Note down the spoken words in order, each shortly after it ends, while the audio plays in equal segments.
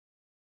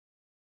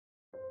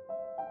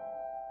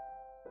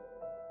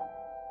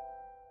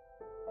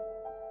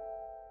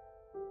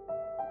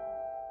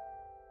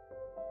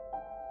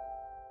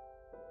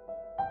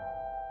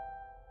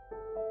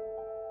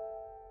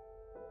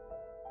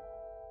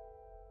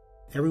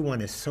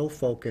Everyone is so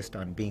focused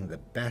on being the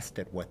best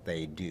at what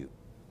they do.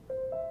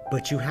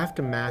 But you have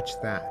to match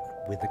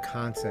that with the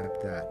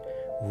concept that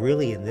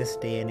really in this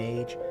day and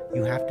age,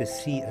 you have to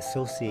see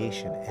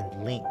association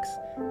and links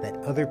that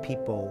other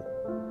people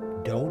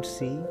don't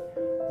see,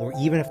 or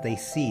even if they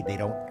see, they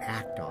don't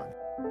act on.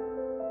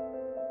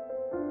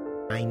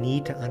 I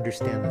need to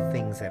understand the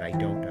things that I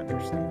don't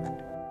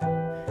understand.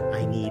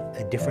 I need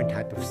a different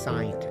type of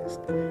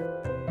scientist.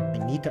 I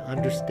need to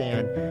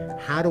understand,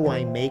 how do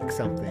I make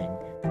something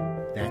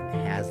that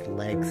has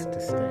legs to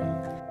stay?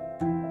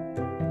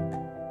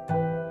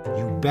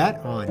 You bet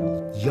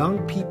on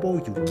young people,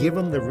 you give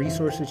them the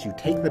resources, you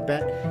take the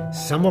bet,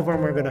 some of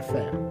them are going to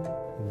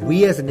fail.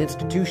 We as an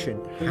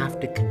institution have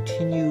to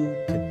continue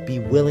to be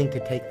willing to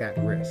take that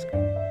risk.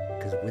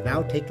 Because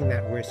without taking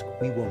that risk,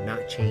 we will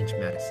not change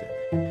medicine.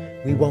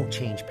 We won't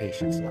change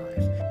patients'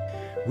 lives.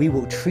 We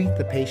will treat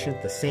the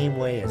patient the same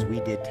way as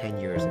we did 10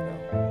 years ago.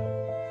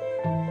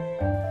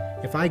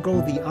 If I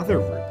go the other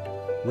route,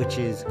 which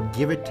is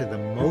give it to the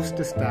most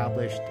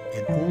established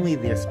and only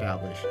the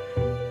established,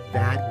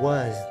 that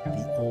was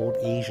the old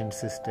Asian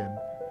system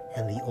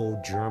and the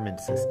old German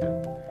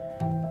system.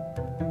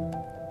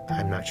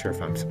 I'm not sure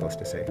if I'm supposed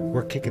to say,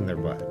 we're kicking their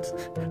butts.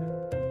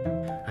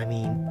 I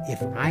mean,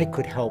 if I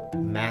could help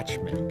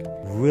matchmake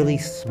really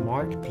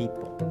smart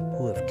people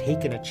who have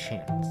taken a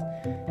chance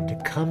to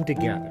come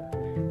together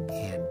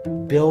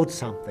and build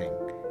something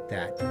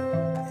that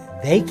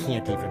they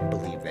can't even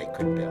believe they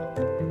could build,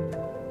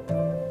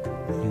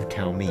 you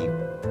tell me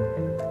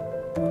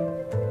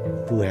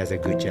who has a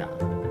good job.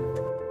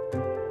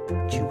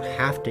 You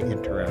have to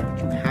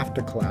interact, you have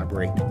to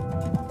collaborate.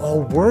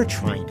 All we're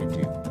trying to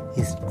do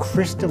is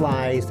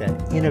crystallize that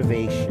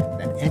innovation,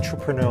 that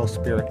entrepreneurial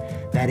spirit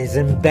that is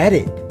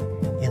embedded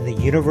in the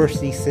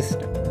university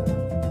system.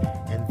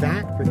 And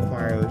that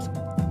requires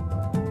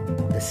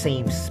the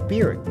same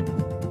spirit,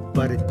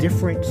 but a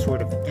different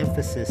sort of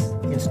emphasis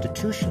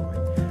institutionally.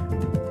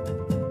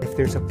 If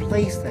there's a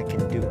place that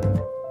can do it,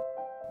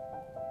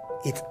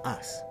 it's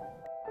us.